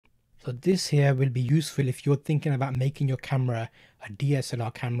So this here will be useful if you're thinking about making your camera, a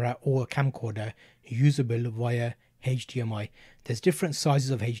DSLR camera or a camcorder, usable via HDMI. There's different sizes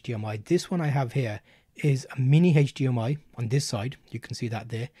of HDMI. This one I have here is a mini HDMI on this side. You can see that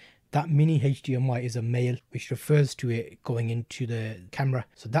there. That mini HDMI is a male, which refers to it going into the camera.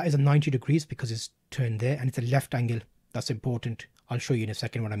 So that is a 90 degrees because it's turned there, and it's a left angle. That's important. I'll show you in a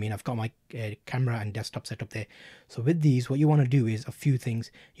second what I mean. I've got my camera and desktop set up there. So with these, what you want to do is a few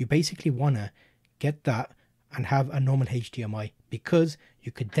things. You basically want to get that and have a normal HDMI, because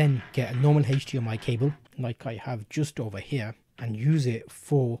you could then get a normal HDMI cable like I have just over here and use it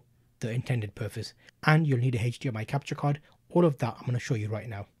for the intended purpose. And you'll need a HDMI capture card. All of that I'm going to show you right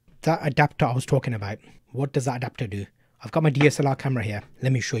now. That adapter I was talking about, what does that adapter do? I've got my DSLR camera here.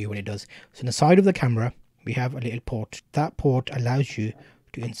 Let me show you what it does. So on the side of the camera, we have a little port. That port allows you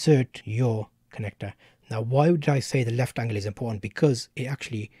to insert your connector. Now, why did I say the left angle is important? Because it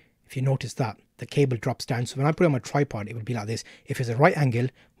actually, if you notice that, the cable drops down. So when I put it on my tripod, it would be like this. If it's a right angle,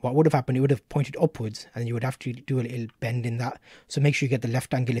 what would have happened, it would have pointed upwards, and you would have to do a little bend in that. So make sure you get the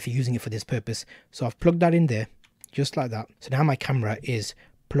left angle if you're using it for this purpose. So I've plugged that in there, just like that. So now my camera is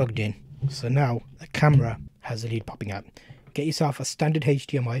plugged in. So now the camera has the lead popping out. Get yourself a standard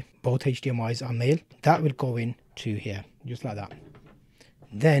HDMI. Both HDMIs are male. That will go in to here, just like that.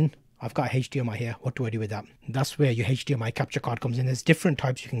 Then I've got a HDMI here. What do I do with that? That's where your HDMI capture card comes in. There's different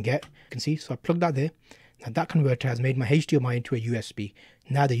types you can get. You can see. So I plugged that there. Now that converter has made my HDMI into a USB.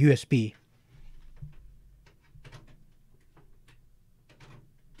 Now the USB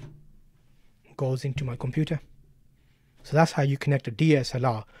goes into my computer. So that's how you connect a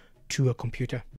DSLR to a computer.